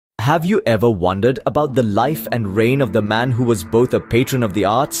Have you ever wondered about the life and reign of the man who was both a patron of the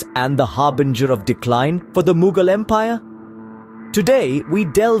arts and the harbinger of decline for the Mughal Empire? Today, we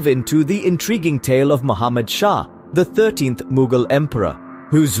delve into the intriguing tale of Muhammad Shah, the 13th Mughal emperor,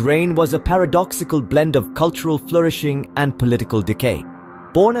 whose reign was a paradoxical blend of cultural flourishing and political decay.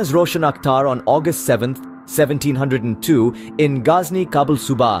 Born as Roshan Akhtar on August 7, 1702, in Ghazni, Kabul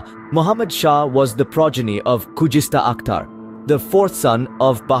Suba, Muhammad Shah was the progeny of Khujista Akhtar, the fourth son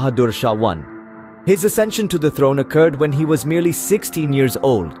of Bahadur Shah I. His ascension to the throne occurred when he was merely 16 years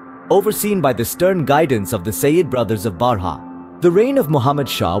old, overseen by the stern guidance of the Sayyid brothers of Barha. The reign of Muhammad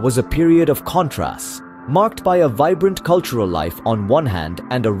Shah was a period of contrasts, marked by a vibrant cultural life on one hand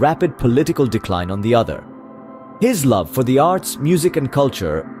and a rapid political decline on the other. His love for the arts, music and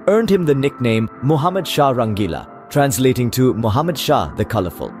culture earned him the nickname Muhammad Shah Rangila, translating to Muhammad Shah the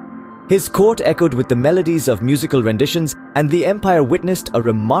Colorful. His court echoed with the melodies of musical renditions, and the empire witnessed a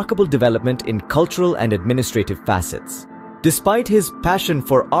remarkable development in cultural and administrative facets. Despite his passion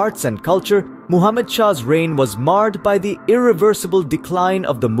for arts and culture, Muhammad Shah's reign was marred by the irreversible decline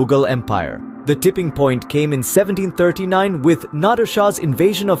of the Mughal Empire. The tipping point came in 1739 with Nader Shah's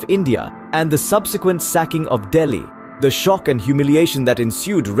invasion of India and the subsequent sacking of Delhi. The shock and humiliation that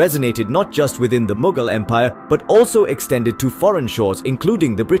ensued resonated not just within the Mughal Empire but also extended to foreign shores,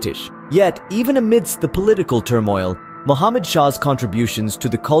 including the British. Yet, even amidst the political turmoil, Muhammad Shah's contributions to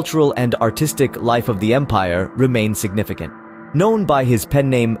the cultural and artistic life of the empire remain significant. Known by his pen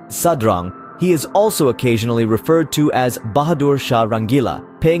name Sadrang, he is also occasionally referred to as Bahadur Shah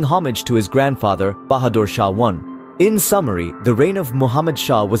Rangila, paying homage to his grandfather, Bahadur Shah I. In summary, the reign of Muhammad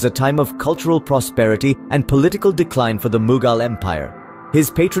Shah was a time of cultural prosperity and political decline for the Mughal Empire. His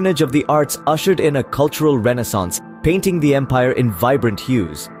patronage of the arts ushered in a cultural renaissance, painting the empire in vibrant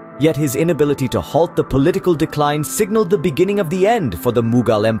hues. Yet his inability to halt the political decline signaled the beginning of the end for the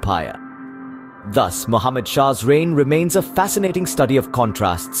Mughal Empire. Thus, Muhammad Shah's reign remains a fascinating study of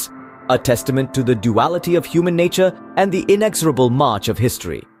contrasts, a testament to the duality of human nature and the inexorable march of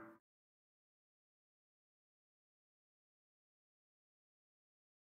history.